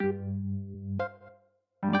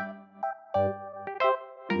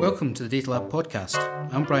Welcome to the Data Lab podcast.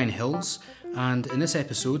 I'm Brian Hills, and in this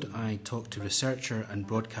episode I talked to researcher and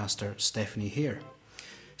broadcaster Stephanie Hare.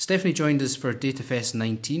 Stephanie joined us for DataFest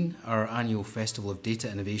 19, our annual festival of data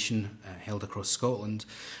innovation held across Scotland,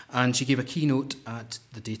 and she gave a keynote at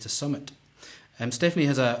the Data Summit. Stephanie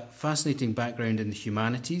has a fascinating background in the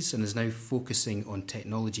humanities and is now focusing on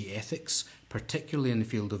technology ethics, particularly in the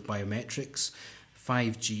field of biometrics,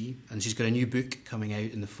 5G, and she's got a new book coming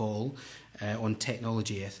out in the fall on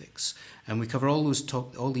technology ethics. And we cover all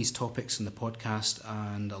these topics in the podcast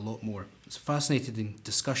and a lot more. It's a fascinating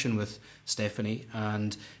discussion with Stephanie,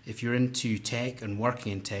 and if you're into tech and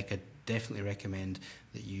working in tech, I definitely recommend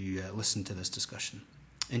that you listen to this discussion.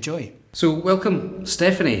 Enjoy. So welcome,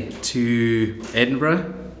 Stephanie, to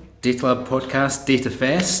Edinburgh, Data Lab podcast,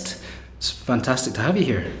 DataFest. It's fantastic to have you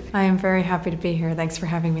here. I am very happy to be here. Thanks for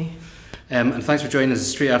having me. And thanks for joining us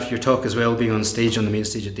straight after your talk as well, being on stage on the main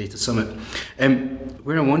stage at Data Summit.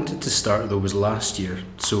 Where I wanted to start though was last year.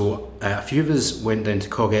 So a few of us went down to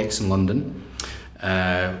CogX in London,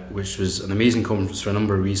 which was an amazing conference for a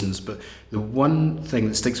number of reasons. But the one thing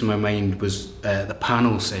that sticks in my mind was the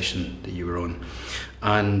panel session that you were on.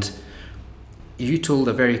 And you told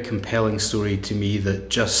a very compelling story to me that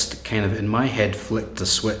just kind of in my head flicked a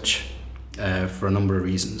switch for a number of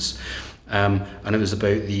reasons. And it was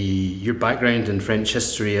about your background in French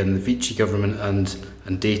history and the Vichy government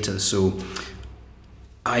and data. So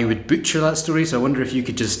I would butcher that story, so I wonder if you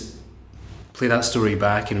could just play that story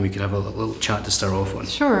back and we could have a little chat to start off on.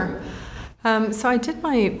 Sure. So I did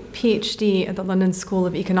my PhD at the London School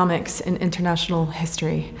of Economics in International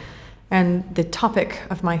History. And the topic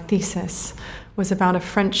of my thesis was about a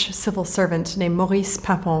French civil servant named Maurice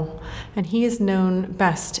Papon. And he is known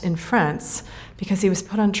best in France because he was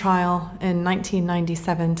put on trial in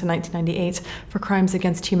 1997 to 1998 for crimes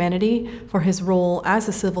against humanity for his role as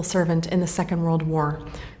a civil servant in the Second World War.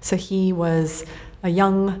 So he was a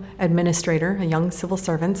young administrator, a young civil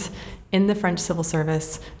servant in the French civil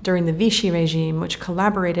service during the Vichy regime, which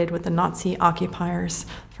collaborated with the Nazi occupiers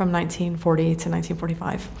from 1940 to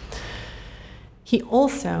 1945. He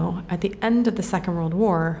also, at the end of the Second World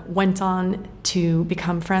War, went on to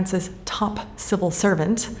become France's top civil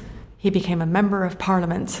servant. He became a member of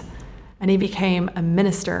parliament, and he became a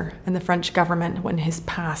minister in the French government when his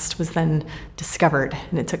past was then discovered,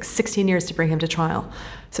 and it took 16 years to bring him to trial.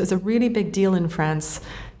 So it's a really big deal in France.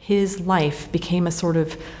 His life became a sort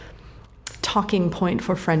of talking point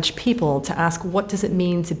for French people to ask, what does it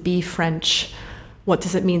mean to be French? What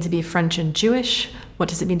does it mean to be French and Jewish? What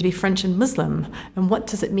does it mean to be French and Muslim? And what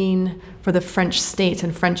does it mean for the French state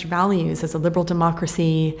and French values as a liberal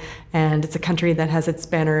democracy? And it's a country that has its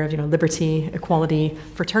banner of, liberty, equality,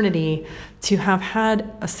 fraternity. To have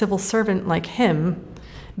had a civil servant like him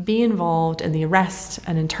be involved in the arrest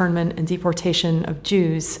and internment and deportation of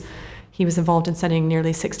Jews. He was involved in sending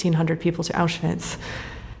nearly 1,600 people to Auschwitz.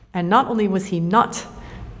 And not only was he not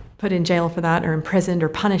put in jail for that or imprisoned or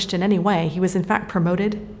punished in any way. He was in fact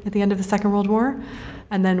promoted at the end of the Second World War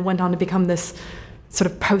and then went on to become this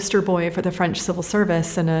sort of poster boy for the French civil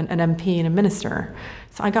service and an MP and a minister.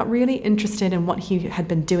 So I got really interested in what he had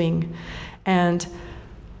been doing. And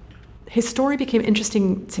his story became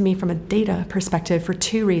interesting to me from a data perspective for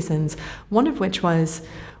two reasons. One of which was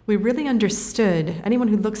we really understood, anyone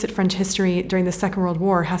who looks at French history during the Second World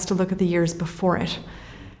War has to look at the years before it.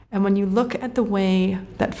 And when you look at the way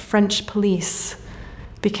that French police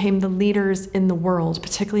became the leaders in the world,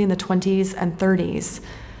 particularly in the 20s and 30s,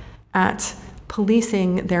 at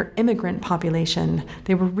policing their immigrant population,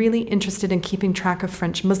 they were really interested in keeping track of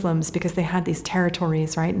French Muslims because they had these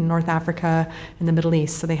territories, right, in North Africa and the Middle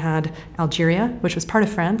East. So they had Algeria, which was part of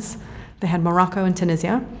France. They had Morocco and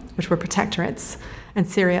Tunisia, which were protectorates, and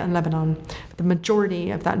Syria and Lebanon. The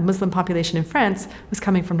majority of that Muslim population in France was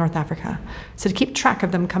coming from North Africa. So to keep track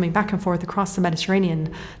of them coming back and forth across the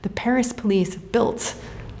Mediterranean, the Paris police built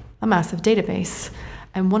a massive database.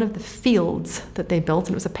 And one of the fields that they built,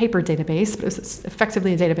 and it was a paper database, but it was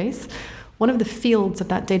effectively a database, one of the fields of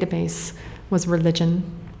that database was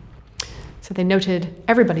religion. So they noted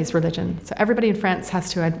everybody's religion. So everybody in France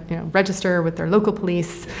has to register with their local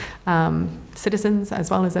police, citizens as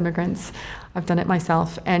well as immigrants. I've done it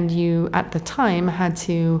myself. And you, at the time, had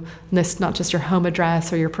to list not just your home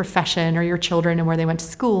address or your profession or your children and where they went to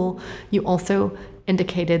school. You also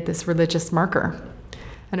indicated this religious marker.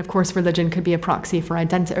 And of course, religion could be a proxy for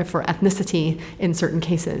ethnicity in certain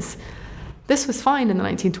cases. This was fine in the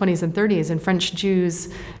 1920s and 30s, and French Jews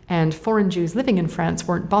and foreign Jews living in France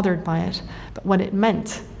weren't bothered by it. But what it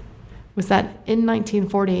meant was that in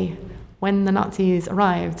 1940, when the Nazis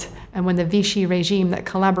arrived and when the Vichy regime that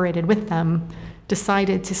collaborated with them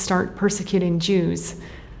decided to start persecuting Jews,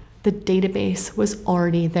 The database was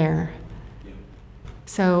already there.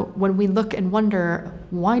 So when we look and wonder,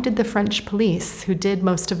 why did the French police, who did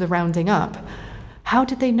most of the rounding up, how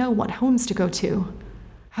did they know what homes to go to?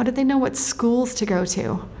 How did they know what schools to go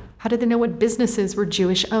to? How did they know what businesses were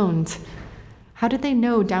Jewish owned? How did they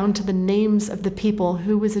know down to the names of the people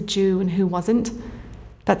who was a Jew and who wasn't?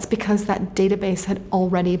 That's because that database had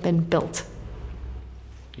already been built.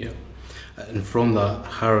 Yeah. And from that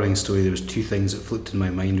harrowing story, there was two things that flipped in my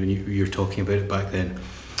mind when you were talking about it back then.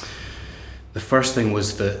 The first thing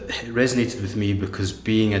was that it resonated with me because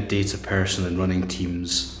being a data person and running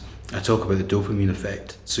teams, I talk about the dopamine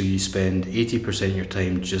effect. So you spend 80% of your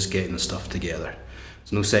time just getting the stuff together.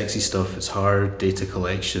 It's no sexy stuff, it's hard data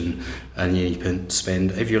collection, and you can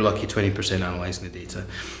spend, if you're lucky, 20% analysing the data.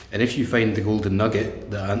 And if you find the golden nugget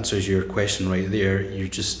that answers your question right there,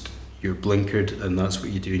 you're blinkered, and that's what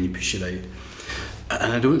you do, and you push it out.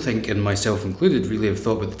 And I don't think, and myself included, really have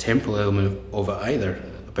thought about the temporal element of it either,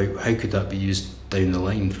 about how could that be used down the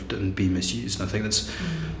line and be misused. And I think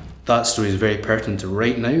that story is very pertinent to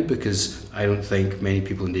right now, because I don't think many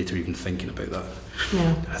people in data are even thinking about that.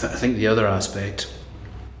 Yeah. I think the other aspect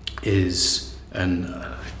is, and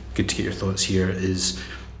good to get your thoughts here, is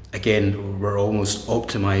again, we're almost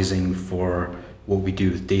optimizing for what we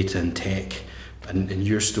do with data and tech, and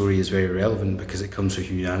your story is very relevant because it comes from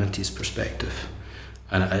humanity's perspective.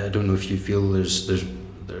 And I don't know if you feel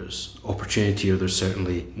there's opportunity, or there's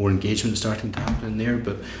certainly more engagement starting to happen in there,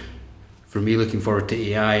 but for me, looking forward to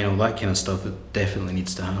AI and all that kind of stuff, it definitely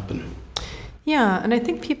needs to happen. Yeah, and I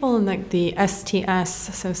think people in like the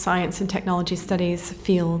STS, so science and technology studies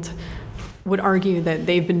field, would argue that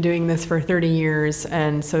they've been doing this for 30 years,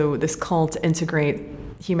 and so this call to integrate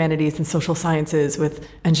humanities and social sciences with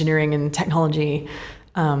engineering and technology,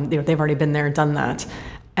 they've already been there, done that.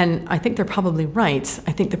 And I think they're probably right.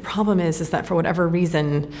 I think the problem is that for whatever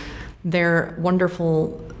reason, their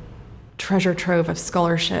wonderful treasure trove of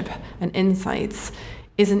scholarship and insights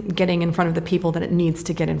isn't getting in front of the people that it needs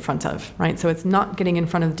to get in front of, right? So it's not getting in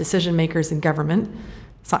front of decision makers in government,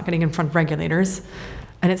 it's not getting in front of regulators,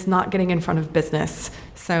 and it's not getting in front of business.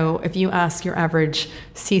 So if you ask your average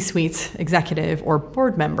C-suite executive or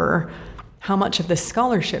board member how much of the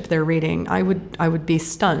scholarship they're reading, I would be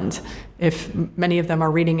stunned if many of them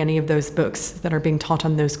are reading any of those books that are being taught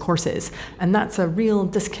on those courses. And that's a real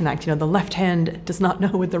disconnect. The left hand does not know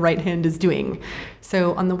what the right hand is doing.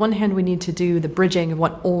 So on the one hand, we need to do the bridging of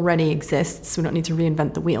what already exists. We don't need to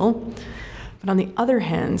reinvent the wheel. But on the other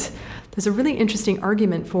hand, there's a really interesting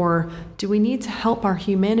argument for, do we need to help our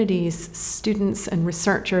humanities students and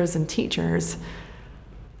researchers and teachers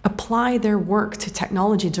apply their work to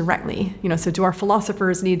technology directly? So do our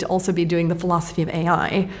philosophers need to also be doing the philosophy of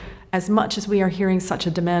AI, as much as we are hearing such a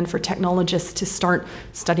demand for technologists to start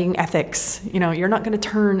studying ethics? You're not going to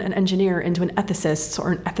turn an engineer into an ethicist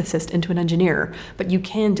or an ethicist into an engineer, but you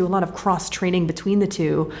can do a lot of cross-training between the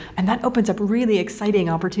two, and that opens up really exciting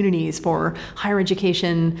opportunities for higher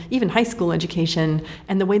education, even high school education,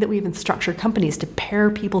 and the way that we even structure companies to pair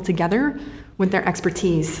people together with their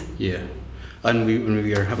expertise. Yeah. And when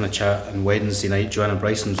we were having a chat on Wednesday night, Joanna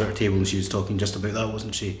Bryson was at our table and she was talking just about that,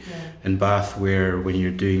 wasn't she? Yeah. In Bath, where when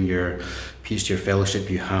you're doing your PhD or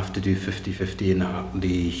fellowship, you have to do 50-50 in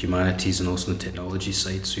the humanities and also the technology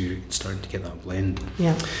side, so you're starting to get that blend.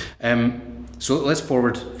 Yeah. So let's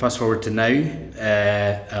fast forward to now,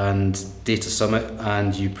 and Data Summit,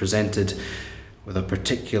 and you presented with a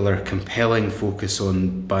particular compelling focus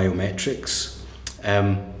on biometrics.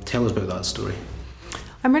 Tell us about that story.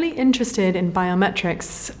 I'm really interested in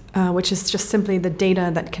biometrics, which is just simply the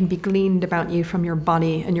data that can be gleaned about you from your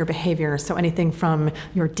body and your behavior. So anything from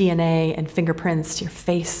your DNA and fingerprints to your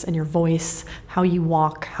face and your voice, how you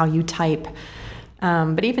walk, how you type,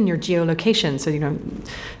 but even your geolocation. So,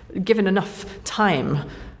 given enough time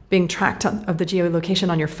being tracked of the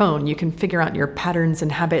geolocation on your phone, you can figure out your patterns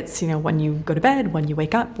and habits, when you go to bed, when you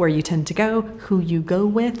wake up, where you tend to go, who you go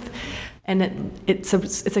with. And it's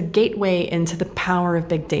a gateway into the power of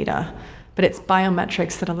big data. But it's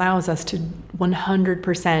biometrics that allows us to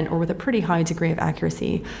 100%, or with a pretty high degree of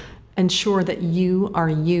accuracy, ensure that you are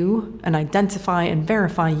you and identify and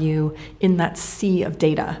verify you in that sea of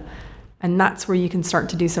data. And that's where you can start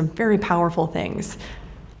to do some very powerful things.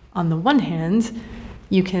 On the one hand,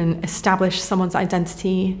 you can establish someone's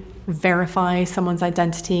identity, verify someone's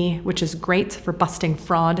identity, which is great for busting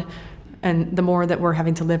fraud. And the more that we're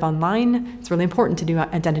having to live online, it's really important to do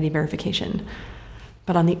identity verification.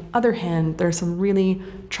 But on the other hand, there are some really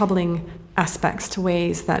troubling aspects to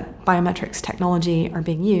ways that biometrics technology are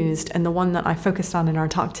being used. And the one that I focused on in our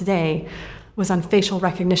talk today was on facial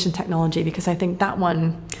recognition technology, because I think that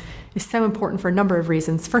one is so important for a number of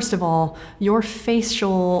reasons. First of all, your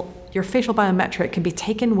facial biometric can be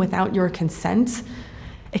taken without your consent.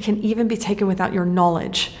 It can even be taken without your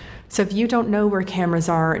knowledge. So if you don't know where cameras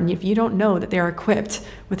are, and if you don't know that they are equipped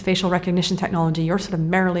with facial recognition technology, you're sort of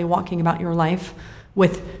merrily walking about your life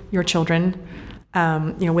with your children,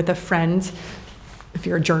 with a friend. If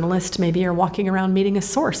you're a journalist, maybe you're walking around meeting a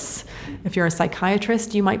source. If you're a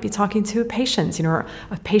psychiatrist, you might be talking to a patient, or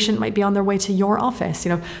a patient might be on their way to your office.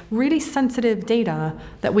 Really sensitive data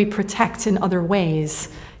that we protect in other ways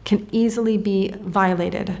can easily be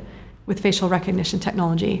violated with facial recognition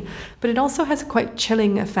technology. But it also has a quite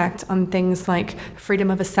chilling effect on things like freedom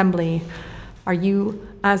of assembly. Are you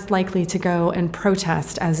as likely to go and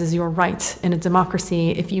protest, as is your right in a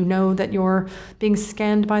democracy, if you know that you're being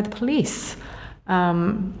scanned by the police?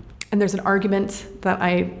 And there's an argument that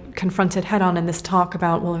I confronted head on in this talk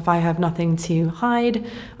about, well, if I have nothing to hide,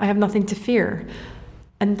 I have nothing to fear.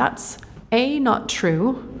 And that's not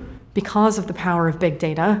true because of the power of big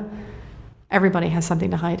data. Everybody has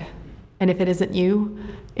something to hide. And if it isn't you,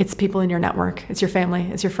 it's people in your network, it's your family,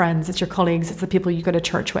 it's your friends, it's your colleagues, it's the people you go to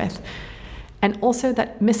church with. And also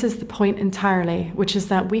that misses the point entirely, which is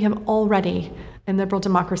that we have already, in liberal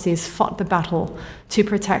democracies, fought the battle to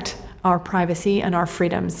protect our privacy and our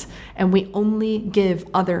freedoms. And we only give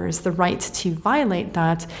others the right to violate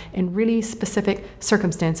that in really specific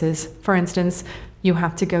circumstances. For instance, you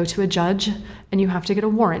have to go to a judge and you have to get a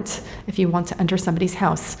warrant if you want to enter somebody's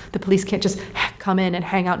house. The police can't just come in and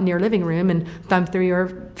hang out in your living room and thumb through your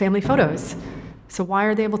family photos. So why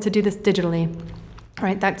are they able to do this digitally?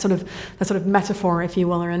 Right, that sort of metaphor, if you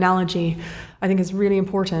will, or analogy, I think is really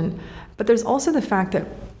important. But there's also the fact that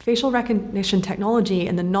facial recognition technology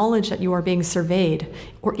and the knowledge that you are being surveyed,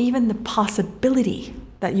 or even the possibility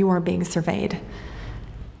that you are being surveyed,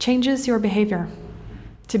 changes your behavior.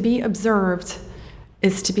 To be observed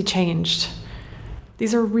is to be changed.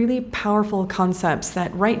 These are really powerful concepts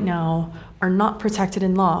that right now are not protected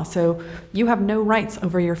in law. So you have no rights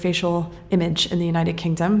over your facial image in the United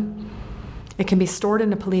Kingdom. It can be stored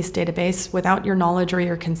in a police database without your knowledge or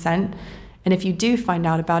your consent. And if you do find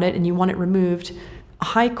out about it and you want it removed, a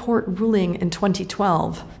high court ruling in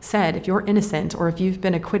 2012 said if you're innocent or if you've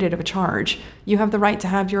been acquitted of a charge, you have the right to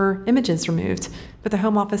have your images removed. But the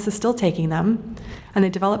Home Office is still taking them. And they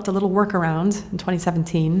developed a little workaround in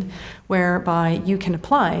 2017 whereby you can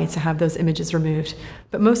apply to have those images removed.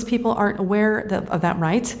 But most people aren't aware of that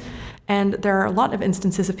right. And there are a lot of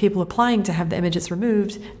instances of people applying to have the images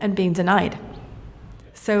removed and being denied.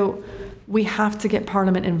 So we have to get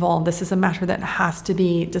Parliament involved. This is a matter that has to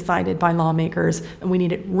be decided by lawmakers, and we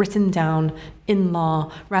need it written down in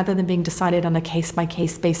law rather than being decided on a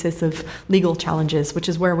case-by-case basis of legal challenges, which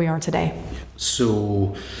is where we are today.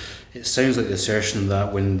 So it sounds like the assertion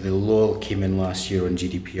that when the law came in last year on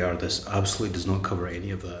GDPR, this absolutely does not cover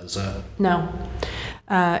any of that. Is that? No.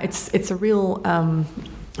 It's a real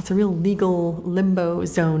legal limbo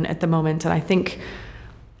zone at the moment, and I think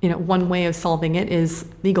one way of solving it is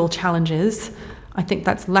legal challenges. I think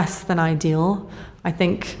that's less than ideal. I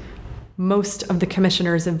think most of the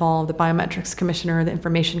commissioners involved, the biometrics commissioner, the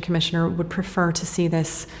information commissioner, would prefer to see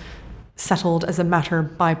this settled as a matter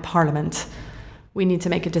by Parliament. We need to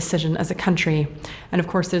make a decision as a country. And of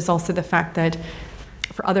course, there's also the fact that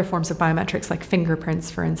for other forms of biometrics, like fingerprints,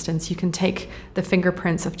 for instance, you can take the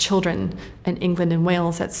fingerprints of children in England and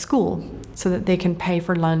Wales at school so that they can pay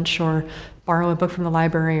for lunch or borrow a book from the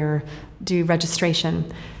library or do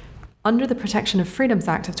registration. Under the Protection of Freedoms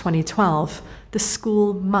Act of 2012, the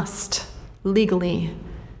school must legally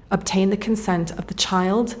obtain the consent of the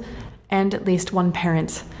child and at least one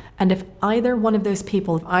parent. And if either one of those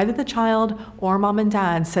people, if either the child or mom and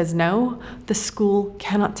dad says no, the school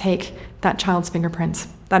cannot take that child's fingerprints.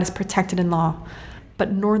 That is protected in law.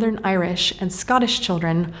 But Northern Irish and Scottish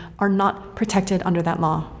children are not protected under that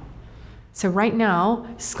law. So right now,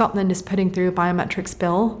 Scotland is putting through a biometrics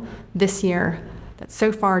bill this year that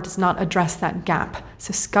so far does not address that gap.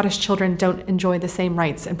 So Scottish children don't enjoy the same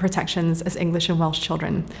rights and protections as English and Welsh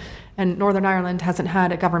children. And Northern Ireland hasn't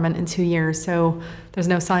had a government in 2 years, so there's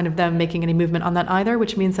no sign of them making any movement on that either,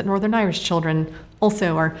 which means that Northern Irish children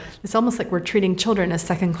also are, it's almost like we're treating children as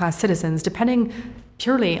second-class citizens, depending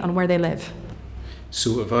purely on where they live.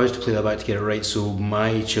 So if I was to play that back to get it right, so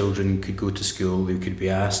my children could go to school, they could be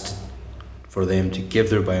asked for them to give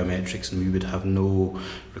their biometrics, and we would have no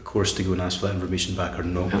recourse to go and ask for that information back or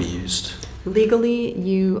not be used. Legally,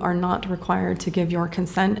 you are not required to give your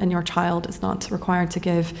consent, and your child is not required to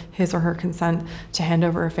give his or her consent to hand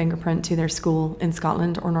over a fingerprint to their school in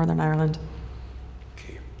Scotland or Northern Ireland.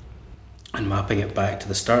 Okay. and mapping it back to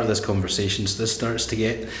the start of this conversation, so this starts to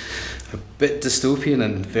get a bit dystopian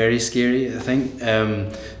and very scary, I think.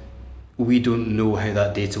 We don't know how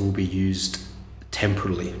that data will be used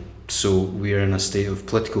temporally. So we're in a state of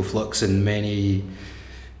political flux in many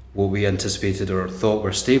what we anticipated or thought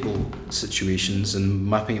were stable situations, and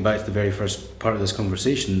mapping it back to the very first part of this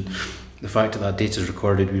conversation, the fact that that data is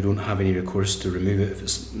recorded, we don't have any recourse to remove it if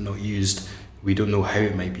it's not used. We don't know how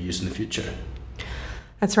it might be used in the future.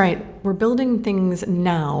 That's right. We're building things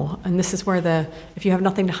now, and this is where the if you have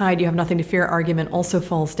nothing to hide, you have nothing to fear argument also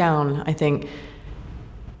falls down, I think.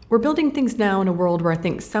 We're building things now in a world where I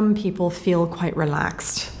think some people feel quite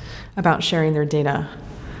relaxed about sharing their data.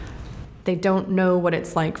 They don't know what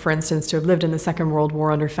it's like, for instance, to have lived in the Second World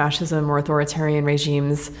War under fascism or authoritarian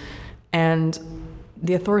regimes. And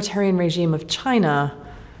the authoritarian regime of China,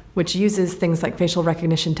 which uses things like facial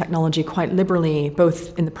recognition technology quite liberally,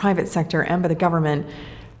 both in the private sector and by the government,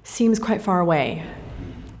 seems quite far away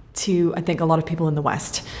to, I think, a lot of people in the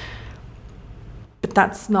West. But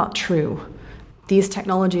that's not true. These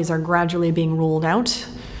technologies are gradually being rolled out.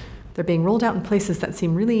 They're being rolled out in places that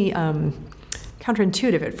seem really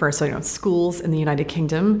counterintuitive at first. So, schools in the United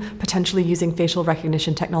Kingdom, potentially using facial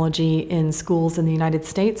recognition technology in schools in the United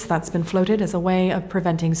States. That's been floated as a way of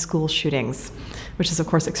preventing school shootings, which is, of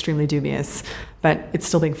course, extremely dubious, but it's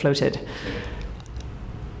still being floated.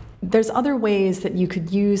 There's other ways that you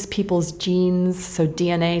could use people's genes, so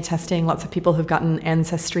DNA testing. Lots of people have gotten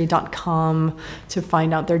Ancestry.com to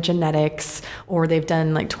find out their genetics, or they've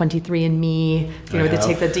done like 23andMe, they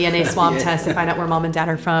take the DNA swab test and find out where mom and dad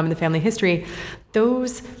are from and the family history.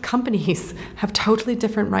 Those companies have totally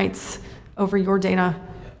different rights over your data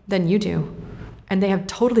than you do. And they have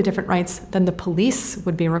totally different rights than the police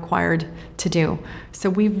would be required to do.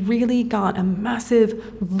 So we've really got a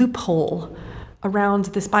massive loophole around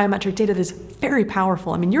this biometric data that's very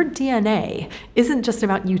powerful. I mean, your DNA isn't just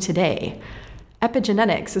about you today.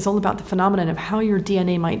 Epigenetics is all about the phenomenon of how your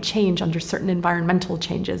DNA might change under certain environmental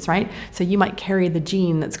changes, right? So you might carry the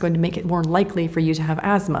gene that's going to make it more likely for you to have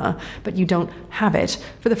asthma, but you don't have it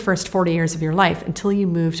for the first 40 years of your life until you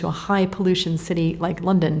move to a high pollution city like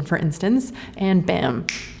London, for instance, and bam,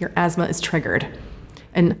 your asthma is triggered.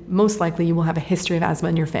 And most likely you will have a history of asthma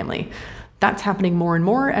in your family. That's happening more and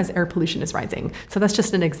more as air pollution is rising. So that's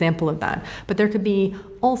just an example of that. But there could be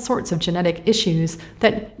all sorts of genetic issues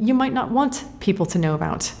that you might not want people to know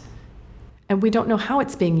about. And we don't know how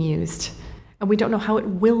it's being used. And we don't know how it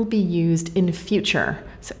will be used in the future.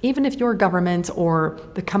 So even if your government or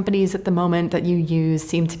the companies at the moment that you use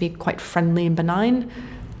seem to be quite friendly and benign,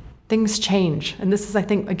 things change. And this is, I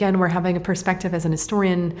think, again, where having a perspective as an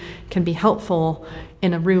historian can be helpful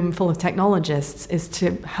in a room full of technologists, is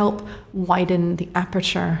to help widen the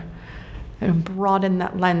aperture and broaden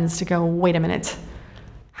that lens to go, wait a minute,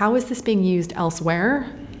 how is this being used elsewhere?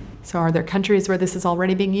 So are there countries where this is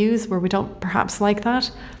already being used, where we don't perhaps like that?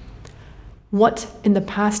 What in the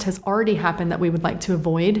past has already happened that we would like to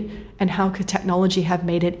avoid? And how could technology have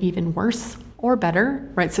made it even worse or better,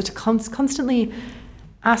 right? So to constantly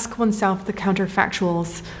ask oneself the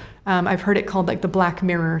counterfactuals. I've heard it called like the Black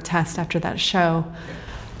Mirror test after that show,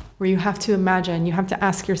 where you have to imagine, you have to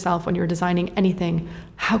ask yourself when you're designing anything,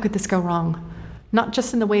 how could this go wrong? Not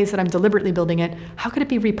just in the ways that I'm deliberately building it, how could it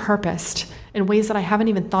be repurposed in ways that I haven't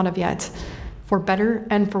even thought of yet, for better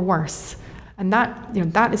and for worse? And that,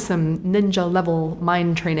 that is some ninja level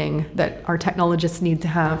mind training that our technologists need to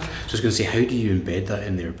have. So I was going to say, how do you embed that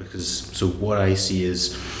in there? Because so what I see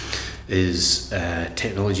is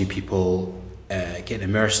technology people getting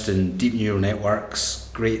immersed in deep neural networks,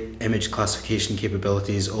 great image classification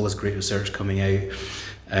capabilities, all this great research coming out.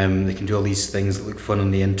 They can do all these things that look fun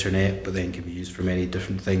on the internet, but then can be used for many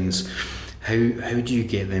different things. How do you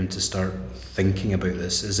get them to start thinking about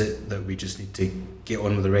this? Is it that we just need to get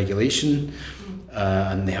on with the regulation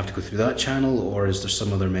and they have to go through that channel, or is there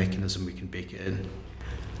some other mechanism we can bake it in?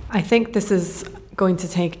 I think this is going to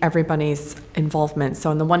take everybody's involvement. So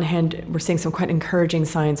on the one hand, we're seeing some quite encouraging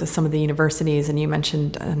signs with some of the universities, and you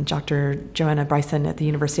mentioned Dr. Joanna Bryson at the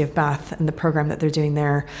University of Bath and the program that they're doing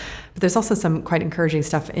there. But there's also some quite encouraging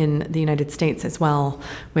stuff in the United States as well,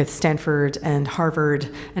 with Stanford and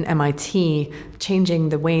Harvard and MIT changing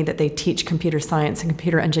the way that they teach computer science and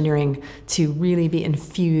computer engineering to really be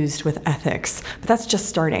infused with ethics. But that's just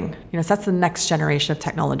starting. So that's the next generation of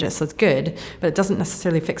technologists. So it's good, but it doesn't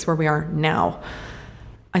necessarily fix where we are now.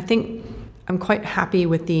 I think I'm quite happy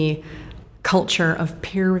with the culture of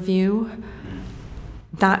peer review.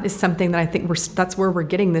 That is something that I think that's where we're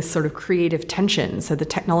getting this sort of creative tension. So the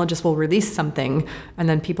technologists will release something, and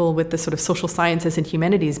then people with the sort of social sciences and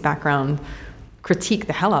humanities background critique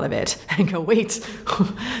the hell out of it and go, wait,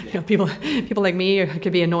 people like me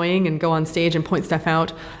could be annoying and go on stage and point stuff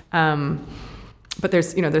out. But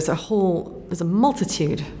there's a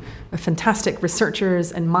multitude of fantastic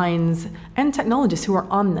researchers and minds and technologists who are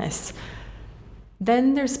on this.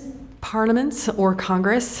 Then there's parliaments or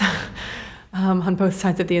Congress on both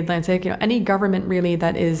sides of the Atlantic. Any government really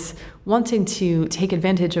that is wanting to take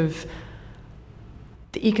advantage of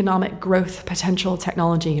the economic growth potential of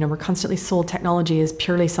technology. We're constantly sold technology as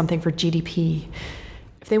purely something for GDP.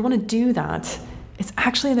 If they want to do that, it's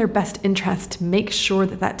actually in their best interest to make sure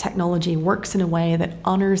that that technology works in a way that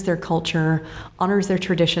honors their culture, honors their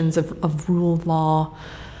traditions of rule of law,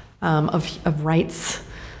 of rights.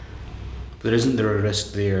 But isn't there a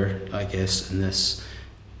risk there, I guess, in this,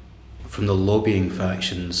 from the lobbying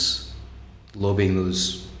factions, lobbying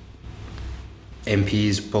those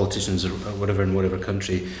MPs, politicians, or whatever in whatever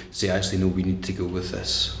country, say, actually, no, we need to go with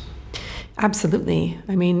this? Absolutely.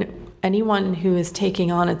 I mean, anyone who is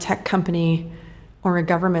taking on a tech company or a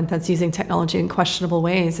government that's using technology in questionable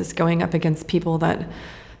ways is going up against people that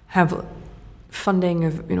have funding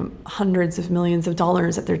of hundreds of millions of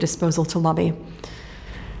dollars at their disposal to lobby.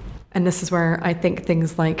 And this is where I think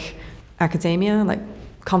things like academia, like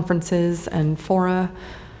conferences and fora,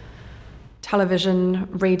 television,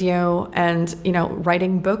 radio, and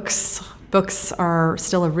writing books. Books are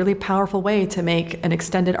still a really powerful way to make an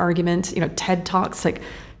extended argument. TED Talks, like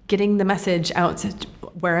getting the message out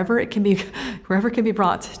wherever it can be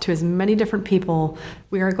brought to as many different people.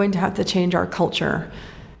 We are going to have to change our culture.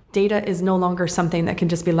 Data is no longer something that can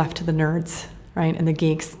just be left to the nerds, right, and the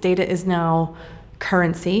geeks. Data is now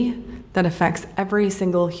currency that affects every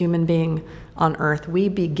single human being on Earth. We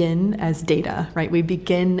begin as data, right? We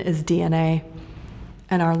begin as DNA,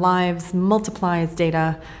 and our lives multiply as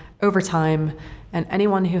data over time. And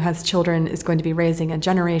anyone who has children is going to be raising a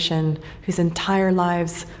generation whose entire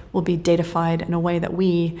lives will be datafied in a way that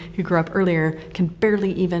we, who grew up earlier, can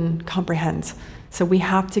barely even comprehend. So we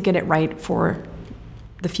have to get it right for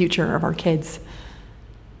the future of our kids.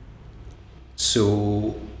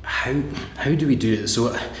 So how do we do it?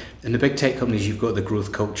 So in the big tech companies, you've got the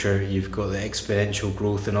growth culture, you've got the exponential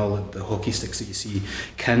growth and all the hockey sticks that you see.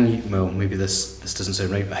 Maybe this doesn't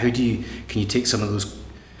sound right, but can you take some of those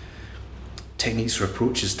techniques or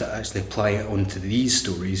approaches to actually apply it onto these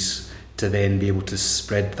stories to then be able to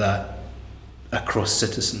spread that across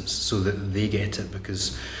citizens so that they get it?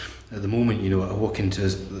 Because at the moment, I walk into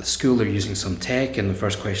the school, they're using some tech, and the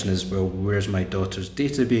first question is, well, where's my daughter's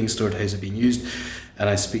data being stored? How's it being used? And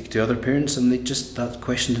I speak to other parents, and that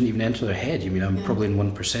question didn't even enter their head. I'm probably in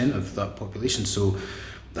 1% of that population. So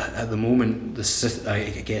at the moment,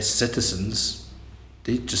 I guess citizens,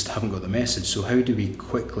 they just haven't got the message. So how do we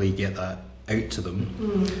quickly get that out to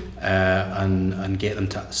them and get them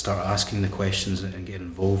to start asking the questions and get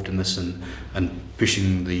involved in this and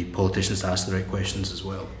pushing the politicians to ask the right questions as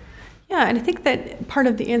well? Yeah, and I think that part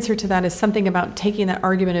of the answer to that is something about taking that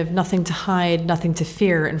argument of nothing to hide, nothing to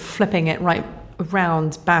fear, and flipping it right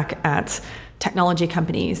around back at technology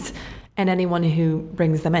companies and anyone who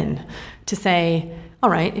brings them in to say, all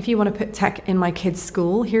right, if you want to put tech in my kid's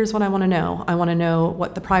school, here's what I want to know. I want to know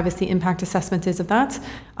what the privacy impact assessment is of that.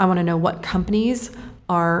 I want to know what companies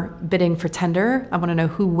are bidding for tender. I want to know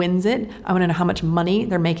who wins it. I want to know how much money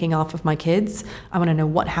they're making off of my kids. I want to know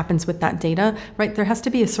what happens with that data, right? There has to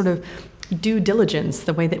be a sort of due diligence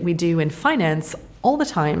the way that we do in finance all the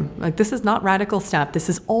time. Like, this is not radical stuff. This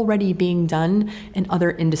is already being done in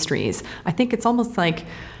other industries. I think it's almost like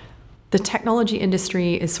the technology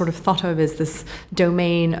industry is sort of thought of as this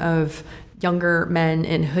domain of younger men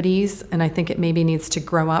in hoodies, and I think it maybe needs to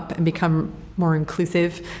grow up and become more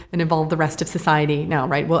inclusive and involve the rest of society now,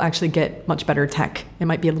 right? We'll actually get much better tech. It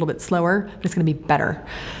might be a little bit slower, but it's going to be better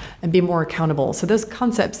and be more accountable. So those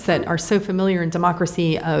concepts that are so familiar in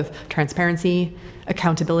democracy of transparency,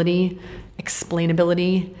 accountability,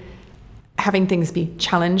 explainability, having things be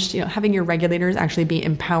challenged, having your regulators actually be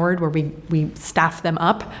empowered, where we staff them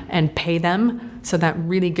up and pay them so that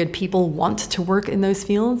really good people want to work in those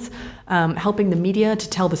fields, helping the media to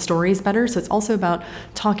tell the stories better. So it's also about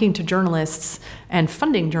talking to journalists and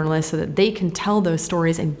funding journalists so that they can tell those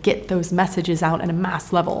stories and get those messages out at a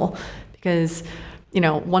mass level. Because,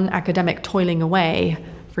 one academic toiling away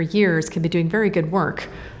for years can be doing very good work.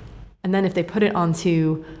 And then if they put it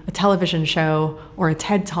onto a television show or a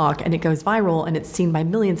TED Talk and it goes viral and it's seen by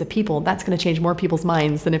millions of people, that's going to change more people's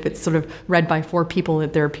minds than if it's sort of read by 4 people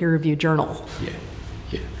at their peer-reviewed journal.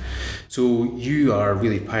 Yeah. So you are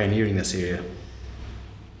really pioneering this area,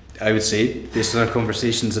 I would say, based on our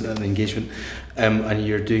conversations and engagement, and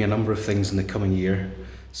you're doing a number of things in the coming year.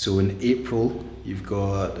 So in April, you've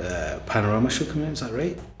got a Panorama show coming out, is that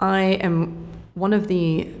right? I am one of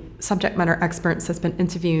the subject matter experts that's been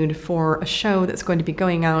interviewed for a show that's going to be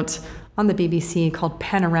going out on the BBC called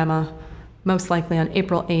Panorama, most likely on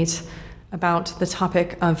April 8th, about the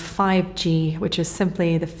topic of 5G, which is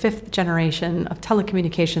simply the fifth generation of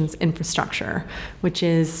telecommunications infrastructure, which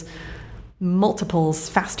is multiples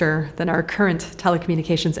faster than our current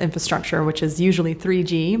telecommunications infrastructure, which is usually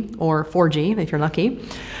 3G or 4G if you're lucky.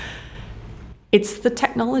 It's the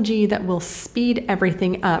technology that will speed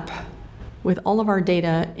everything up with all of our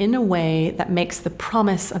data in a way that makes the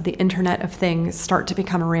promise of the Internet of Things start to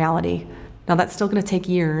become a reality. Now, that's still going to take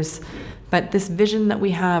years, but this vision that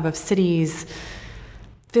we have of cities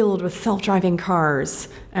filled with self-driving cars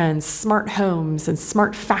and smart homes and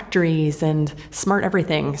smart factories and smart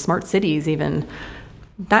everything, smart cities even,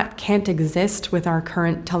 that can't exist with our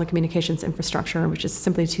current telecommunications infrastructure, which is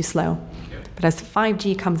simply too slow. But as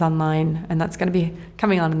 5G comes online, and that's going to be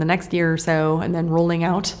coming on in the next year or so, and then rolling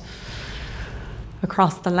out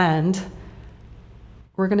across the land,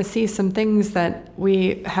 we're going to see some things that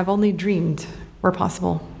we have only dreamed were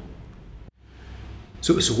possible.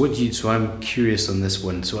 So I'm curious on this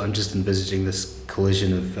one. So I'm just envisaging this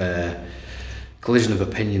collision of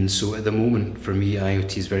opinions. So at the moment, for me,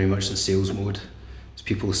 IoT is very much in sales mode. It's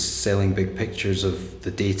people selling big pictures of the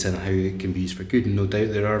data and how it can be used for good. And no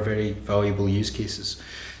doubt there are very valuable use cases.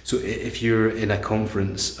 So if you're in a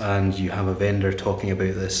conference and you have a vendor talking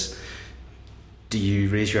about this, do you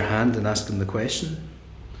raise your hand and ask them the question?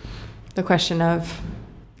 The question of,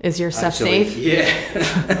 is your stuff safe?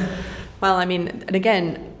 Yeah. Well, I mean, and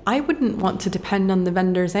again, I wouldn't want to depend on the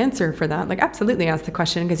vendor's answer for that. Like, absolutely ask the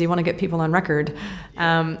question because you want to get people on record.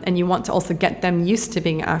 And you want to also get them used to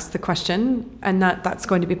being asked the question. And that's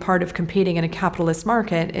going to be part of competing in a capitalist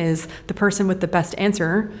market is the person with the best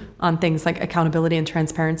answer on things like accountability and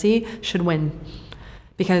transparency should win.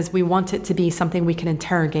 Because we want it to be something we can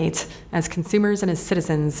interrogate as consumers and as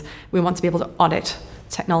citizens. We want to be able to audit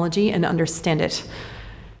technology and understand it.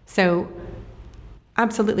 So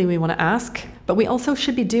absolutely we want to ask, but we also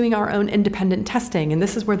should be doing our own independent testing. And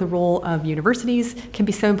this is where the role of universities can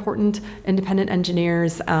be so important, independent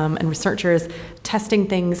engineers and researchers testing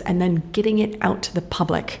things and then getting it out to the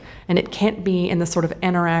public. And it can't be in the sort of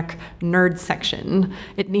anorak nerd section.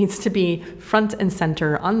 It needs to be front and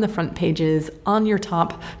center on the front pages, on your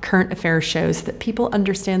top current affairs shows so that people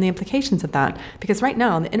understand the implications of that. Because right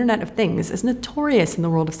now, the Internet of Things is notorious in the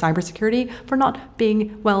world of cybersecurity for not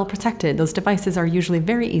being well protected. Those devices are usually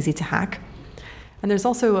very easy to hack. And there's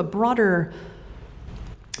also a broader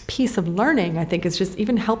piece of learning, I think, is just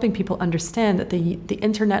even helping people understand that the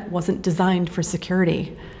internet wasn't designed for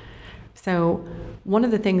security. So one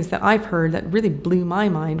of the things that I've heard that really blew my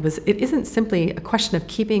mind was it isn't simply a question of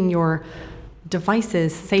keeping your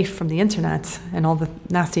devices safe from the internet and all the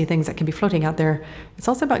nasty things that can be floating out there. It's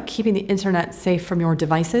also about keeping the internet safe from your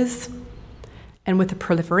devices. And with the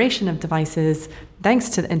proliferation of devices, thanks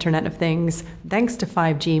to the Internet of Things, thanks to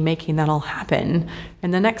 5G making that all happen, in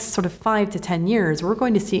the next sort of 5 to 10 years, we're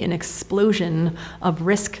going to see an explosion of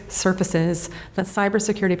risk surfaces that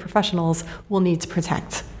cybersecurity professionals will need to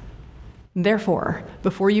protect. Therefore,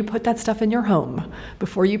 before you put that stuff in your home,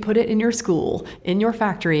 before you put it in your school, in your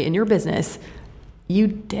factory, in your business, you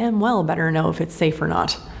damn well better know if it's safe or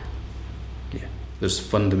not. Yeah, there's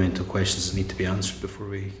fundamental questions that need to be answered before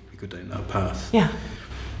we go down that path. Yeah.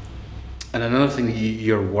 And another thing that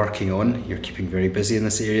you're working on, you're keeping very busy in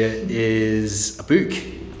this area, is a book.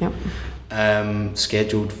 Yep.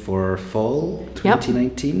 Scheduled for fall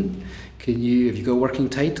 2019. Yep. Have you got a working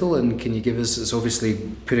title, and can you give us, it's obviously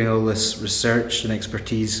putting all this research and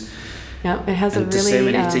expertise it has and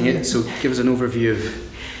disseminating it, so give us an overview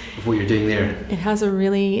of what you're doing there. It has a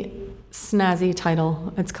really snazzy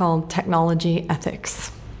title. It's called Technology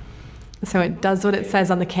Ethics. So it does what it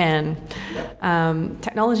says on the can.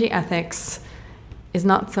 Technology ethics is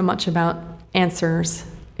not so much about answers.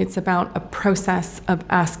 It's about a process of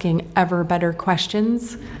asking ever better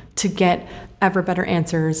questions to get ever better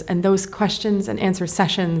answers. And those questions and answer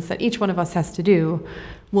sessions that each one of us has to do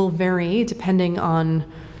will vary depending on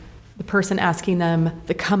the person asking them,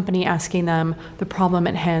 the company asking them, the problem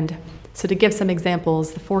at hand. So to give some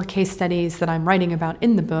examples, the 4 case studies that I'm writing about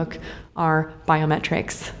in the book are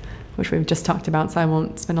biometrics, which we've just talked about, so I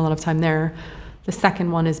won't spend a lot of time there. The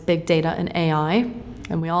second one is big data and AI.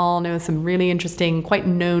 And we all know some really interesting, quite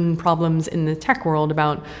known problems in the tech world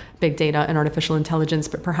about big data and artificial intelligence,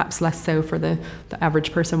 but perhaps less so for the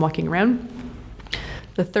average person walking around.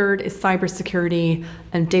 The third is cybersecurity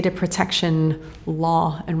and data protection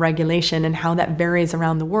law and regulation and how that varies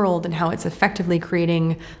around the world and how it's effectively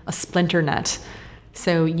creating a splinter net.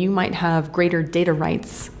 So you might have greater data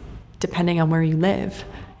rights depending on where you live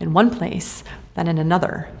in one place than in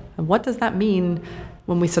another. And what does that mean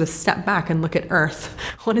when we sort of step back and look at Earth?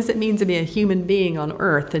 What does it mean to be a human being on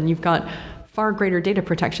Earth? And you've got far greater data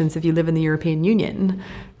protections if you live in the European Union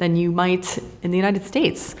than you might in the United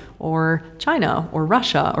States or China or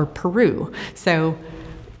Russia or Peru. So,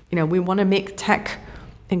 we want to make tech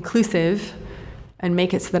inclusive and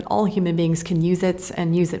make it so that all human beings can use it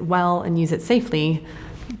and use it well and use it safely.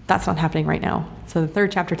 That's not happening right now. So the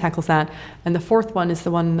third chapter tackles that. And the fourth one is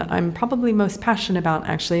the one that I'm probably most passionate about,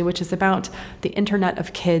 actually, which is about the internet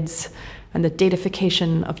of kids and the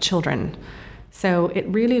datafication of children. So it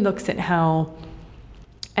really looks at how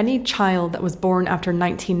any child that was born after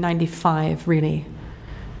 1995 really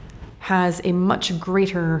has a much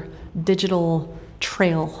greater digital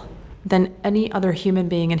trail than any other human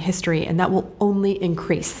being in history, and that will only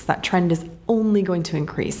increase. That trend is only going to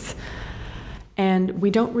increase. And we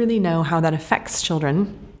don't really know how that affects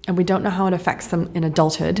children, and we don't know how it affects them in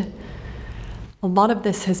adulthood. A lot of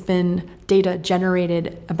this has been data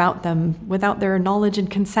generated about them without their knowledge and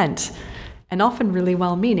consent, and often really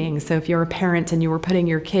well-meaning. So if you're a parent and you were putting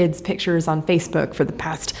your kids' pictures on Facebook for the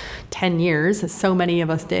past 10 years, as so many of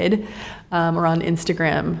us did, or on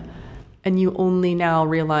Instagram, and you only now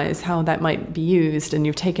realize how that might be used and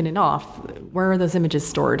you've taken it off, where are those images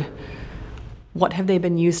stored? What have they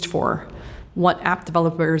been used for? What app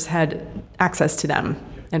developers had access to them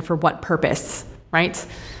and for what purpose, right?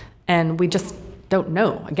 And we just don't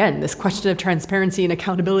know. Again, this question of transparency and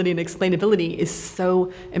accountability and explainability is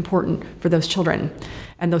so important for those children.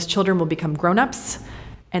 And those children will become grown-ups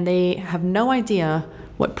and they have no idea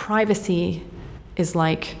what privacy is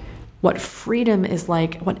like, what freedom is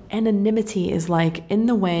like, what anonymity is like in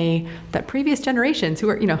the way that previous generations who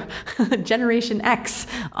are, Generation X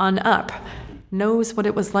on up knows what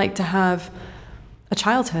it was like to have a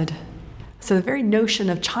childhood. So the very notion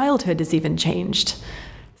of childhood is even changed.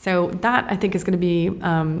 So that, I think, is going to be,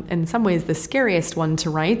 in some ways, the scariest one to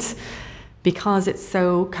write because it's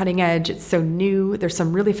so cutting edge, it's so new. There's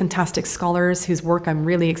some really fantastic scholars whose work I'm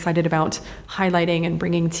really excited about highlighting and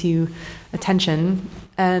bringing to attention.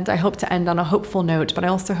 And I hope to end on a hopeful note, but I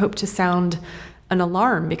also hope to sound an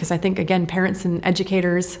alarm because I think, again, parents and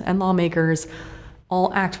educators and lawmakers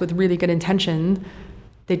all act with really good intention.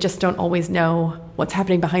 They just don't always know what's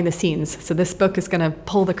happening behind the scenes. So this book is going to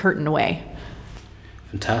pull the curtain away.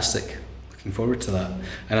 Fantastic. Looking forward to that.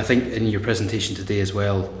 And I think in your presentation today as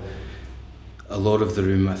well, a lot of the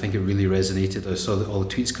room, I think it really resonated. I saw all the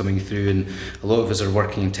tweets coming through, and a lot of us are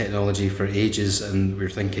working in technology for ages, and we're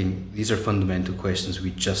thinking these are fundamental questions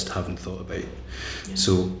we just haven't thought about. Yeah.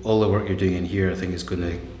 So all the work you're doing in here, I think, is going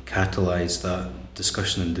to catalyse that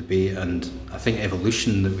discussion and debate, and I think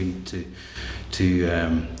evolution that we need to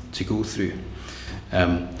go through.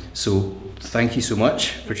 So thank you so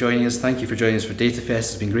much for joining us. Thank you for joining us for DataFest.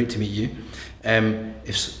 It's been great to meet you.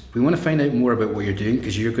 If we want to find out more about what you're doing,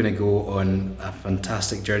 because you're going to go on a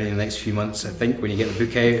fantastic journey in the next few months, I think, when you get the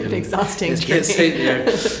book out. An exhausting journey. Out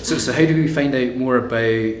there. So how do we find out more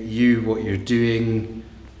about you, what you're doing,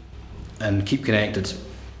 and keep connected?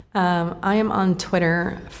 I am on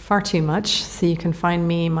Twitter far too much, so you can find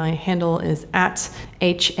me. My handle is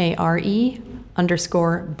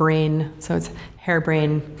 @HARE_brain, so it's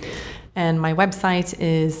harebrain. And my website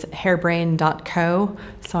is harebrain.co,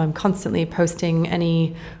 so I'm constantly posting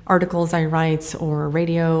any articles I write or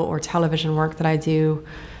radio or television work that I do,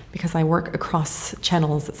 because I work across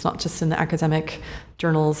channels. It's not just in the academic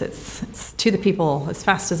journals, it's to the people as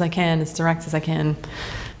fast as I can, as direct as I can.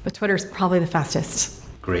 But Twitter's probably the fastest.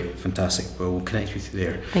 Great, fantastic. Well, we'll connect with you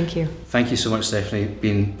there. Thank you. Thank you so much, Stephanie. It's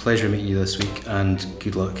been a pleasure meeting you this week, and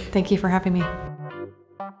good luck. Thank you for having me.